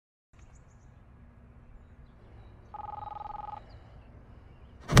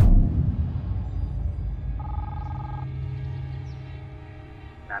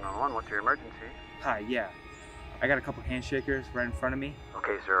911, what's your emergency? Hi, yeah. I got a couple handshakers right in front of me.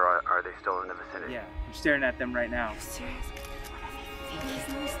 Okay, sir, are they still in the vicinity? Yeah, I'm staring at them right now.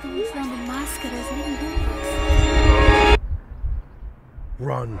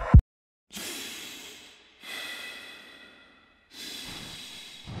 Run.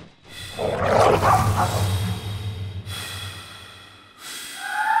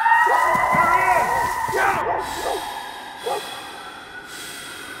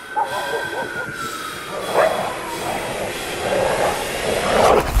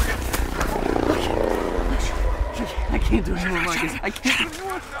 I can't do it anymore, Marcus. I can't do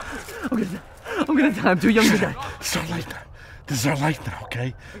it anymore. I'm gonna die. I'm too young to die. This is our life now. This is our life now,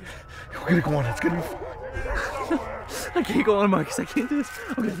 okay? We're gonna go on. It's gonna be fine. I can't go on, Marcus. I can't do this.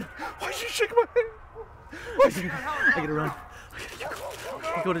 I'm gonna die. Why are you shaking my hand? I gotta run. I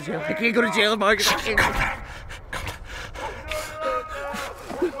can't go to jail. I can't go to jail, Marcus. I can't. Calm down. Calm down.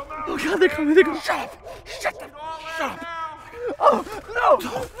 Oh God, they're coming. They're coming. Shut up. Shut up. Shut up. Oh no!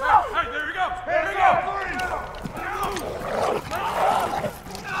 No! Hey, there we go. There we go.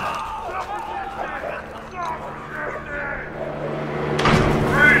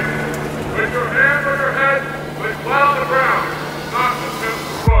 Put your hand on your head, but flat on the ground, not the tip of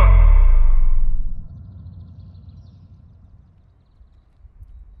the foot.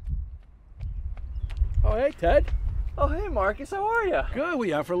 Oh, hey, Ted. Oh hey, Marcus. How are you? Good.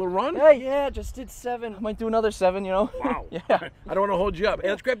 We out for a little run? Hey, yeah, just did 7. I might do another 7. You know. Wow. Yeah. I don't want to hold you up. Hey,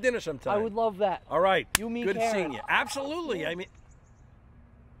 let's grab dinner sometime. I would love that. All right. You, me, Good Karen. seeing you. Absolutely. I mean.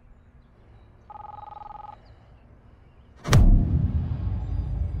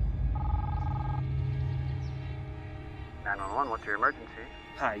 What's your emergency?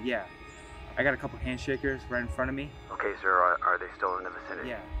 Hi, yeah. I got a couple handshakers right in front of me. Okay, sir, are they still in the vicinity?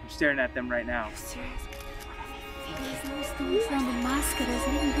 Yeah, I'm staring at them right now.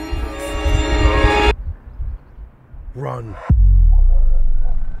 Run.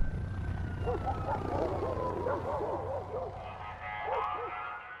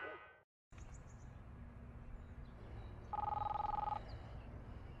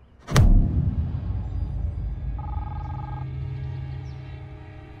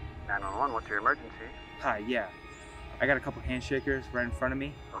 What's your emergency? Hi, yeah. I got a couple handshakers right in front of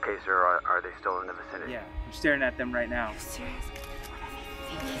me. Okay, sir, are they still in the vicinity? Yeah, I'm staring at them right now.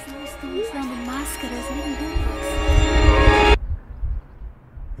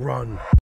 Run.